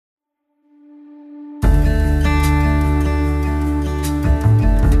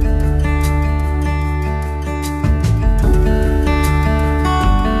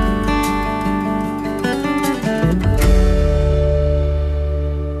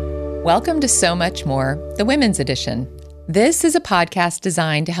Welcome to So Much More, the Women's Edition. This is a podcast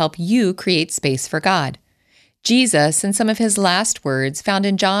designed to help you create space for God. Jesus, in some of his last words found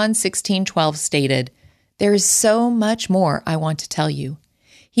in John 16:12, stated, "There is so much more I want to tell you."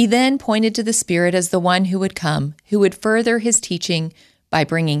 He then pointed to the Spirit as the one who would come, who would further his teaching by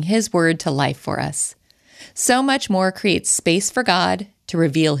bringing his word to life for us. So Much More creates space for God to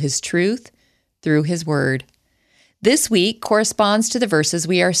reveal his truth through his word. This week corresponds to the verses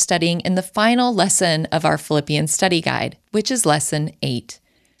we are studying in the final lesson of our Philippians study guide, which is lesson 8.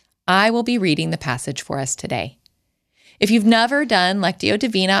 I will be reading the passage for us today. If you've never done Lectio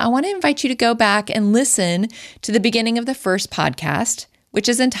Divina, I want to invite you to go back and listen to the beginning of the first podcast, which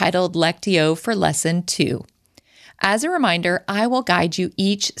is entitled Lectio for Lesson 2. As a reminder, I will guide you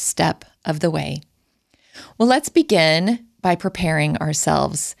each step of the way. Well, let's begin by preparing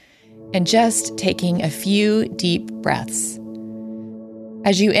ourselves and just taking a few deep breaths.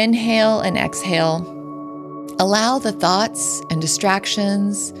 As you inhale and exhale, allow the thoughts and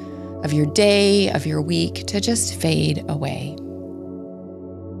distractions of your day, of your week, to just fade away.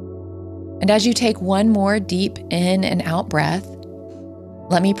 And as you take one more deep in and out breath,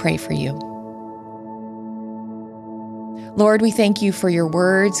 let me pray for you. Lord, we thank you for your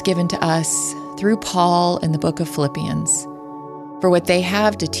words given to us through Paul in the book of Philippians, for what they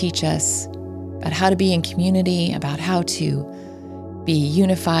have to teach us about how to be in community, about how to be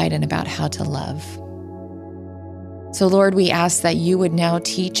unified, and about how to love. So Lord, we ask that you would now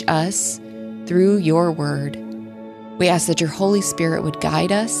teach us through your word. We ask that your Holy Spirit would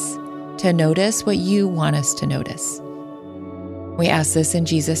guide us to notice what you want us to notice. We ask this in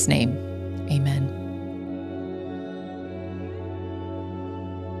Jesus' name. Amen.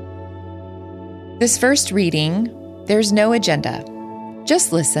 This first reading, there's no agenda.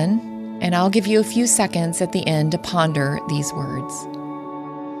 Just listen, and I'll give you a few seconds at the end to ponder these words.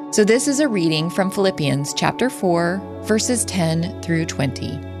 So this is a reading from Philippians chapter 4, verses 10 through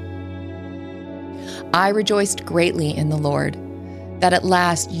 20. I rejoiced greatly in the Lord, that at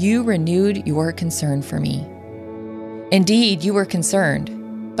last you renewed your concern for me. Indeed, you were concerned,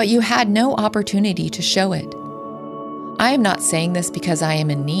 but you had no opportunity to show it. I am not saying this because I am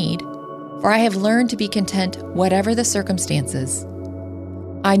in need, for I have learned to be content whatever the circumstances.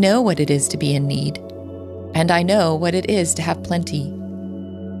 I know what it is to be in need, and I know what it is to have plenty.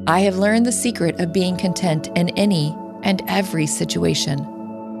 I have learned the secret of being content in any and every situation,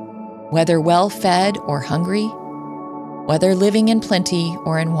 whether well-fed or hungry, whether living in plenty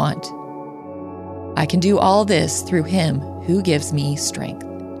or in want. I can do all this through him who gives me strength.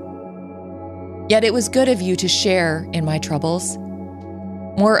 Yet it was good of you to share in my troubles.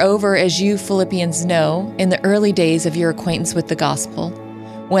 Moreover, as you Philippians know, in the early days of your acquaintance with the gospel,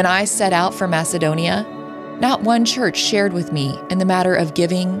 when I set out for Macedonia, not one church shared with me in the matter of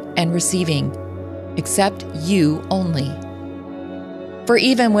giving and receiving, except you only. For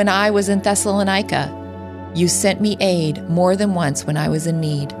even when I was in Thessalonica, you sent me aid more than once when I was in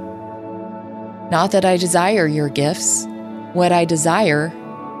need. Not that I desire your gifts. What I desire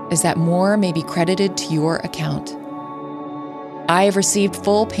is that more may be credited to your account. I have received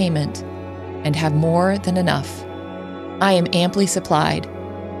full payment and have more than enough. I am amply supplied,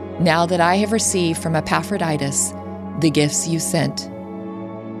 now that I have received from Epaphroditus the gifts you sent.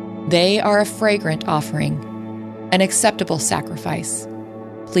 They are a fragrant offering, an acceptable sacrifice,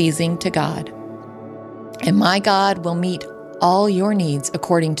 pleasing to God. And my God will meet all your needs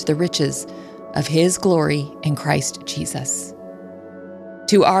according to the riches of his glory in Christ Jesus.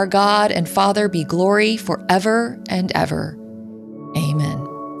 To our God and Father be glory forever and ever. Amen.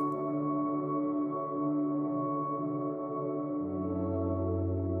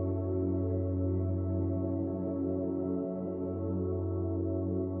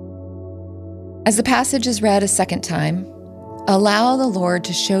 As the passage is read a second time, allow the Lord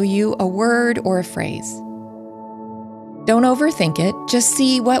to show you a word or a phrase. Don't overthink it, just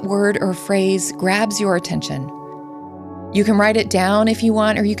see what word or phrase grabs your attention. You can write it down if you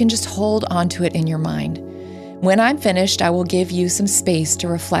want, or you can just hold onto it in your mind. When I'm finished, I will give you some space to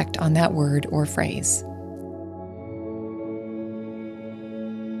reflect on that word or phrase.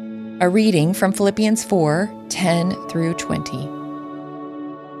 A reading from Philippians 4, 10 through 20.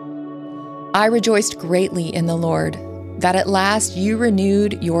 I rejoiced greatly in the Lord, that at last you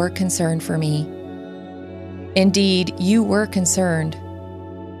renewed your concern for me. Indeed, you were concerned,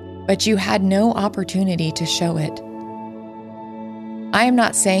 but you had no opportunity to show it. I am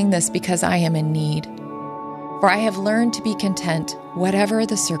not saying this because I am in need, for I have learned to be content whatever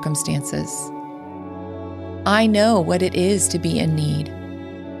the circumstances. I know what it is to be in need,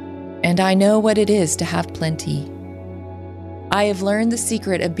 and I know what it is to have plenty. I have learned the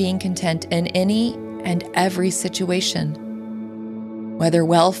secret of being content in any and every situation, whether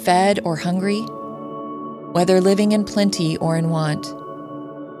well-fed or hungry, whether living in plenty or in want.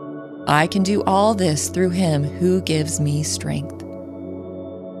 I can do all this through him who gives me strength.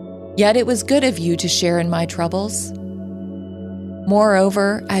 Yet it was good of you to share in my troubles.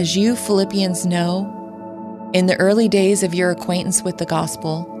 Moreover, as you Philippians know, in the early days of your acquaintance with the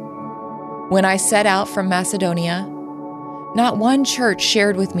gospel, when I set out from Macedonia, not one church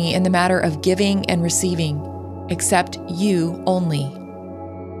shared with me in the matter of giving and receiving, except you only.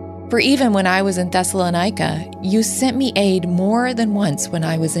 For even when I was in Thessalonica, you sent me aid more than once when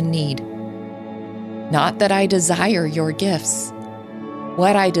I was in need. Not that I desire your gifts.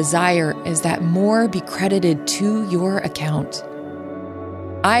 What I desire is that more be credited to your account.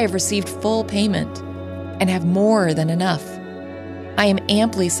 I have received full payment and have more than enough. I am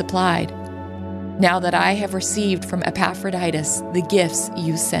amply supplied, now that I have received from Epaphroditus the gifts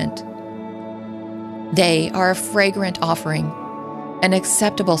you sent. They are a fragrant offering, an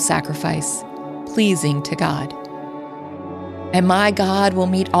acceptable sacrifice, pleasing to God. And my God will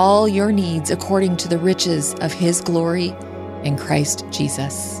meet all your needs according to the riches of his glory in Christ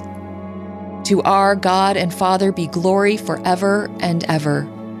Jesus. To our God and Father be glory forever and ever.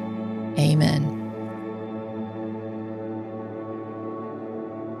 Amen.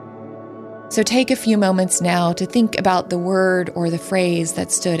 So take a few moments now to think about the word or the phrase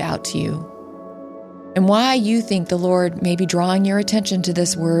that stood out to you, and why you think the Lord may be drawing your attention to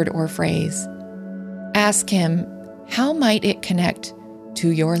this word or phrase. Ask him, how might it connect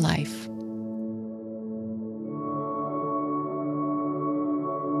to your life?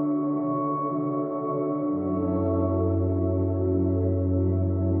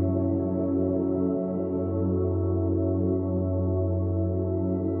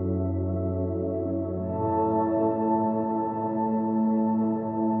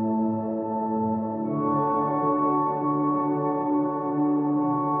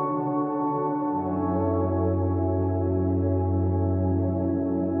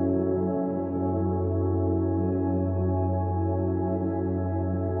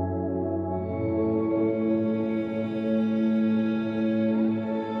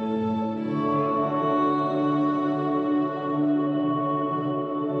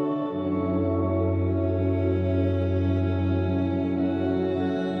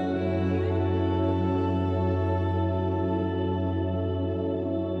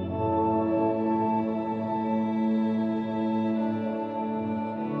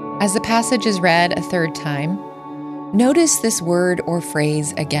 As the passage is read a third time, notice this word or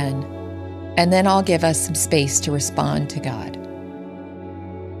phrase again, and then I'll give us some space to respond to God.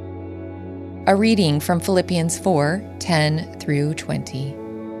 A reading from Philippians 4:10 through 20.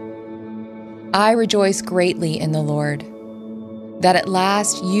 I rejoice greatly in the Lord, that at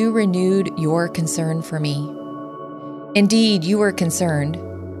last you renewed your concern for me. Indeed, you were concerned,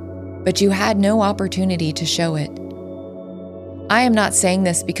 but you had no opportunity to show it. I am not saying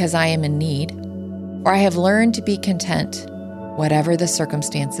this because I am in need, for I have learned to be content, whatever the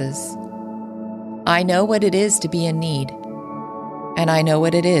circumstances. I know what it is to be in need, and I know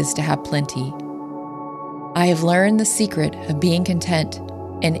what it is to have plenty. I have learned the secret of being content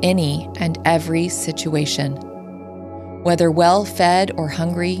in any and every situation, whether well-fed or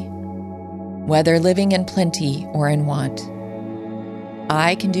hungry, whether living in plenty or in want.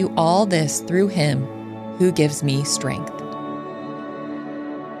 I can do all this through him who gives me strength.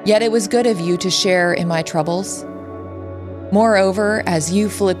 Yet it was good of you to share in my troubles. Moreover, as you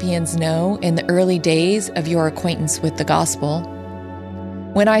Philippians know, in the early days of your acquaintance with the gospel,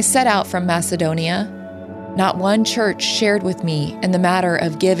 when I set out from Macedonia, not one church shared with me in the matter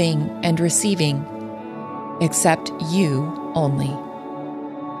of giving and receiving, except you only.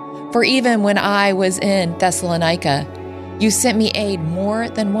 For even when I was in Thessalonica, you sent me aid more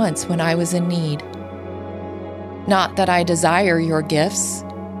than once when I was in need. Not that I desire your gifts.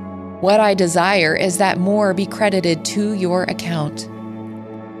 What I desire is that more be credited to your account.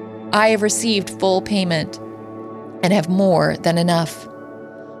 I have received full payment and have more than enough.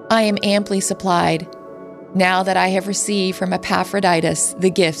 I am amply supplied, now that I have received from Epaphroditus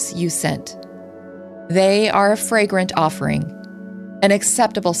the gifts you sent. They are a fragrant offering, an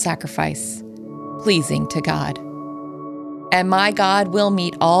acceptable sacrifice, pleasing to God. And my God will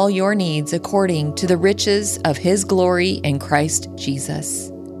meet all your needs according to the riches of his glory in Christ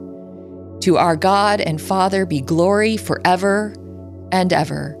Jesus. To our God and Father be glory forever and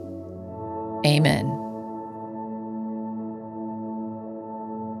ever. Amen.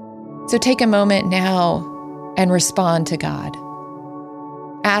 So take a moment now and respond to God.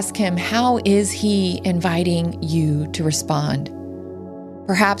 Ask him, how is he inviting you to respond?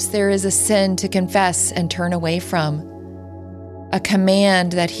 Perhaps there is a sin to confess and turn away from, a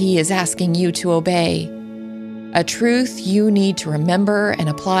command that he is asking you to obey, a truth you need to remember and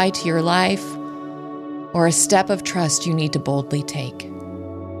apply to your life, or a step of trust you need to boldly take.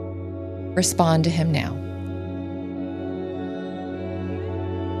 Respond to him now.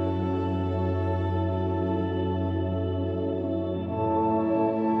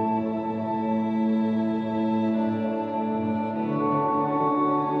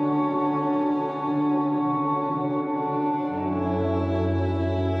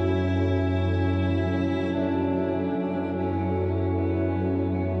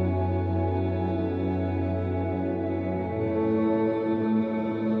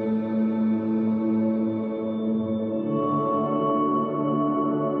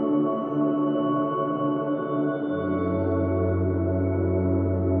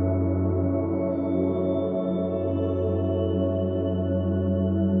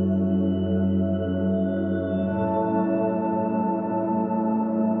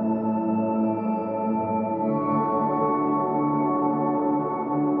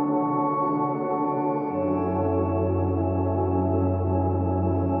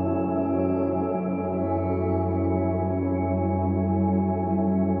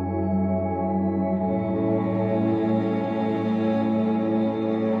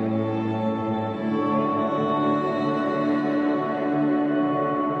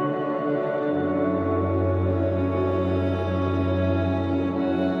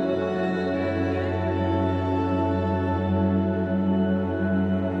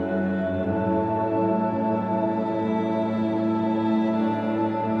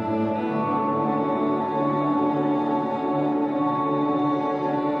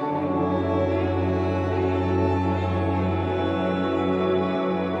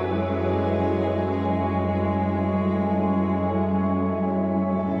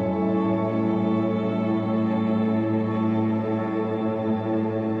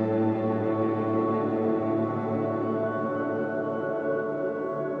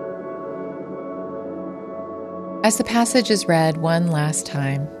 As the passage is read one last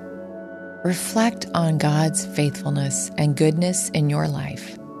time, reflect on God's faithfulness and goodness in your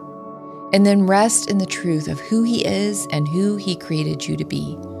life, and then rest in the truth of who He is and who He created you to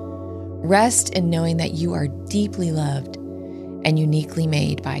be. Rest in knowing that you are deeply loved and uniquely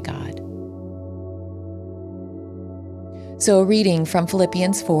made by God. So a reading from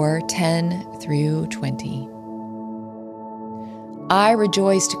Philippians 4:10 through 20. I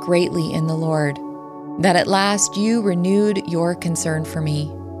rejoiced greatly in the Lord that at last you renewed your concern for me.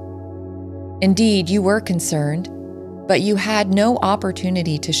 Indeed, you were concerned, but you had no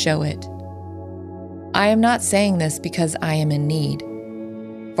opportunity to show it. I am not saying this because I am in need,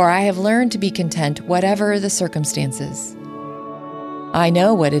 for I have learned to be content whatever the circumstances. I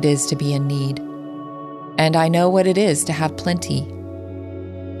know what it is to be in need, and I know what it is to have plenty.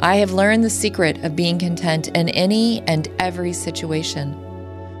 I have learned the secret of being content in any and every situation,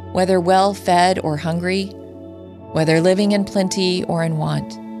 whether well-fed or hungry, whether living in plenty or in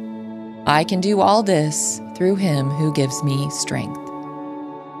want. I can do all this through Him who gives me strength.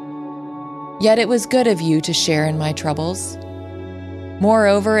 Yet it was good of you to share in my troubles.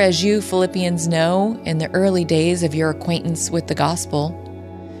 Moreover, as you Philippians know, in the early days of your acquaintance with the gospel,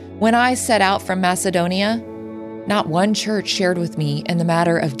 when I set out from Macedonia, not one church shared with me in the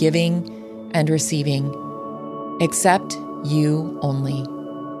matter of giving and receiving, except you only.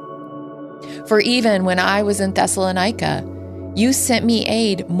 For even when I was in Thessalonica, you sent me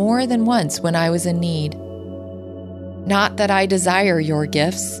aid more than once when I was in need. Not that I desire your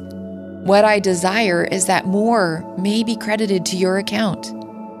gifts. What I desire is that more may be credited to your account.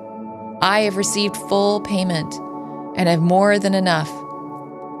 I have received full payment and have more than enough.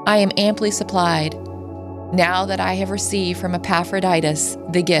 I am amply supplied, now that I have received from Epaphroditus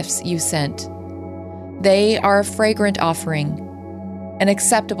the gifts you sent. They are a fragrant offering, an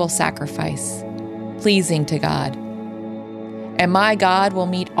acceptable sacrifice, pleasing to God. And my God will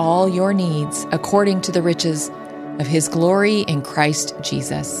meet all your needs according to the riches of His glory in Christ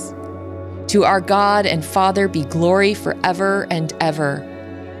Jesus. To our God and Father be glory forever and ever.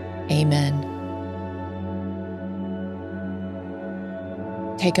 Amen.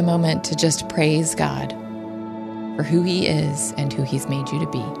 Take a moment to just praise God for who He is and who He's made you to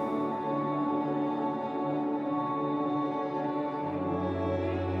be.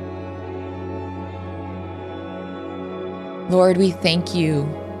 Lord, we thank you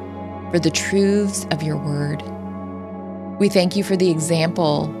for the truths of your word. We thank you for the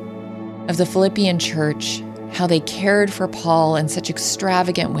example of the Philippian church how they cared for Paul in such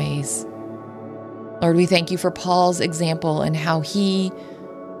extravagant ways. Lord, we thank you for Paul's example and how he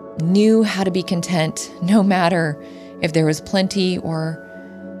knew how to be content no matter if there was plenty or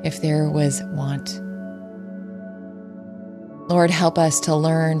if there was want. Lord, help us to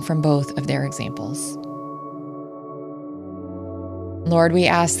learn from both of their examples. Lord, we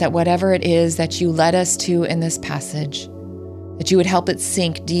ask that whatever it is that you led us to in this passage, that you would help it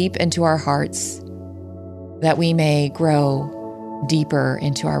sink deep into our hearts, that we may grow deeper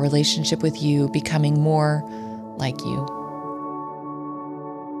into our relationship with you, becoming more like you.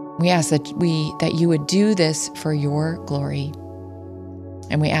 We ask that you would do this for your glory.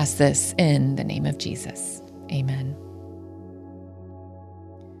 And we ask this in the name of Jesus. Amen.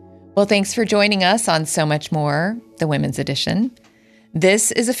 Well, thanks for joining us on So Much More, the Women's Edition.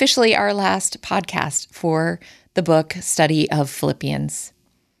 This is officially our last podcast for the book study of Philippians.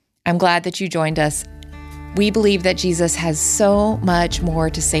 I'm glad that you joined us. We believe that Jesus has so much more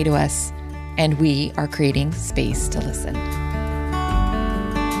to say to us, and we are creating space to listen.